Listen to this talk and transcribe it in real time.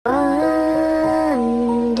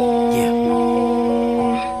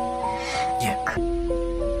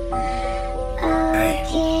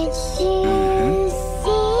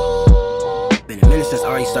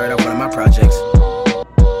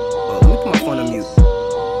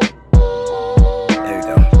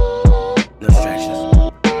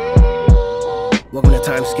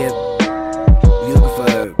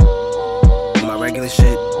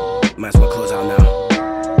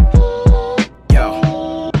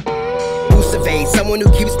Someone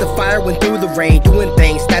who keeps the fire when through the rain, doing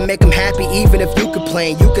things that make them happy even if you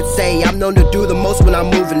complain. You could say I'm known to do the most when I'm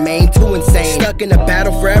moving, man, too insane. Stuck in a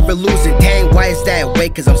battle, forever losing. Dang, why is that?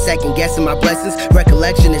 Wait, cause I'm second guessing my blessings.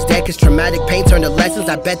 Recollection is dead cause traumatic pain turned to lessons.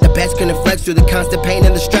 I bet the best couldn't flex through the constant pain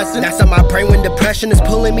and the stressing. That's how my brain when depression is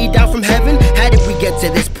pulling me down from heaven. How did we get to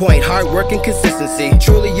this point? Hard work and consistency.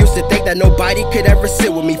 Truly used to think that nobody could ever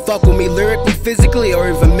sit with me, fuck with me lyrically, physically, or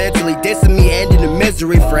even mentally. Dissing me, ending in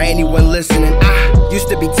misery for anyone listening. Used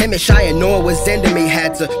to be timid, shy, and no one was into me.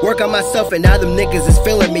 Had to work on myself and now them niggas is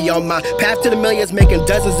feeling me. On my path to the millions, making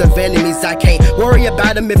dozens of enemies. I can't worry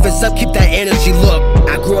about them if it's up, keep that energy. Look,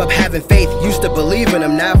 I grew up having faith, used to believe in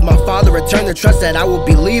them. Now if my father returned the trust that I will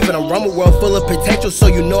be leaving them. Run a world full of potential, so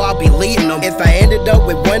you know I'll be leading them. If I ended up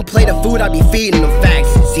with one plate of food, I'd be feeding them. Facts.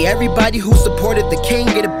 See, everybody who supported the king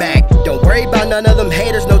get it back. Don't worry about none of them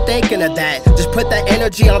haters, no thinking of that. Just put that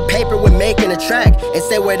energy on paper when making a track, and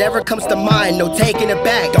say whatever comes to mind, no taking it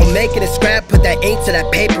back. Don't make it a scrap, put that ink to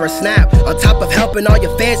that paper and snap. On top of helping all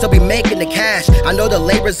your fans, they'll be making the cash. I know the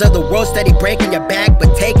labors of the world steady breaking your back,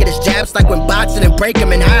 but take it as jabs like when boxing and break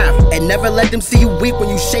them in half. And never let them see you weak when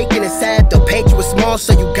you shaking and sad. They'll paint you as small,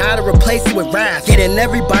 so you gotta replace it with wrath. Get in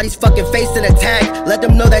everybody's fucking face and attack. Let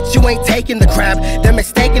them know that you ain't taking the crap. They're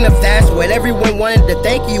mistaken if that's what everyone wanted to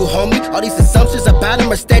thank you, homie. All these assumptions about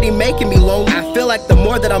them are steady making me lonely. I feel like the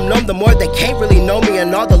more that I'm known, the more they can't really know me.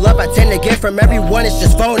 And all the love I tend to get from everyone is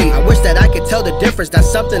just phony. I wish that I could tell the difference, that's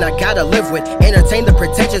something I gotta live with. Entertain the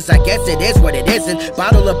pretentious, I guess it is what it isn't.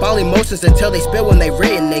 Bottle up all emotions until they spill when they've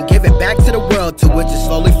written, and give it back to the world to which is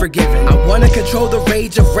slowly forgiven. I wanna control the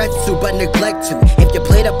rage of Retsu, but neglect to. If you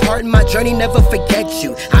played a part in my journey, never forget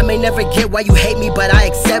you. I may never get why you hate me, but I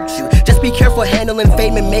accept you. Just be careful handling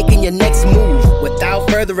fame and making your next move. Without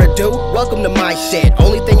further ado, welcome to my shit.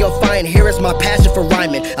 Only thing you'll find here is my passion for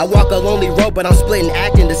rhyming. I walk a lonely road, but I'm splitting,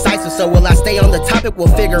 acting decisive. So will I stay on the topic?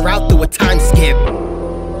 We'll figure out through a time skip.